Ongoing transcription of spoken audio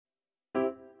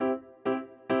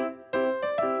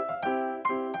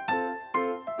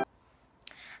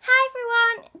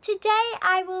today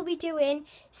I will be doing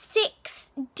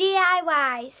 6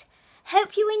 DIYs.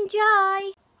 Hope you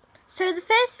enjoy. So the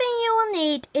first thing you will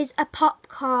need is a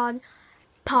popcorn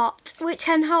pot which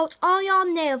can hold all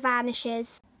your nail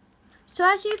varnishes. So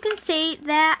as you can see,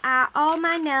 there are all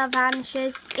my nail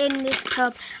varnishes in this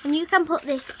tub, and you can put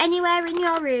this anywhere in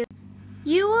your room.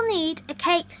 You will need a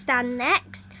cake stand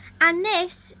next, and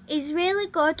this is really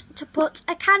good to put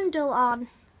a candle on.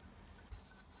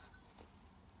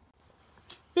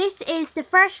 This is the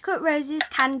Fresh Cut Roses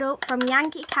candle from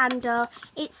Yankee Candle.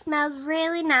 It smells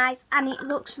really nice and it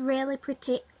looks really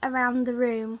pretty around the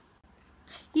room.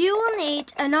 You will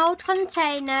need an old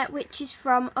container which is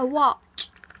from a watch.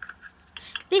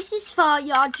 This is for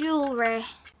your jewellery.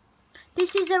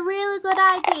 This is a really good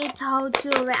idea to hold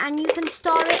jewellery, and you can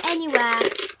store it anywhere.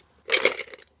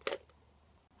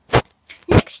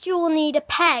 Next you will need a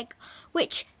peg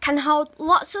which can hold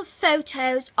lots of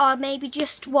photos or maybe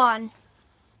just one.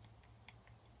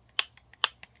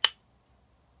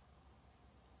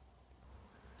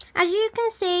 As you can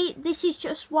see, this is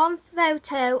just one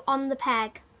photo on the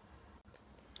peg.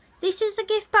 This is a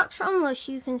gift box from Lush.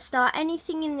 You can store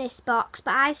anything in this box,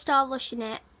 but I store Lush in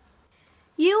it.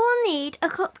 You will need a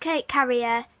cupcake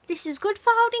carrier. This is good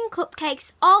for holding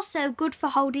cupcakes, also good for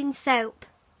holding soap.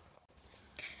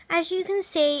 As you can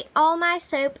see, all my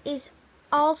soap is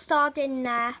all stored in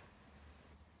there.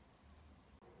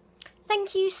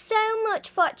 Thank you so much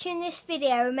for watching this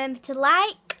video. Remember to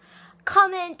like,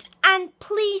 comment and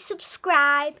please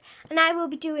subscribe, and I will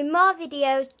be doing more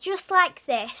videos just like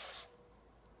this.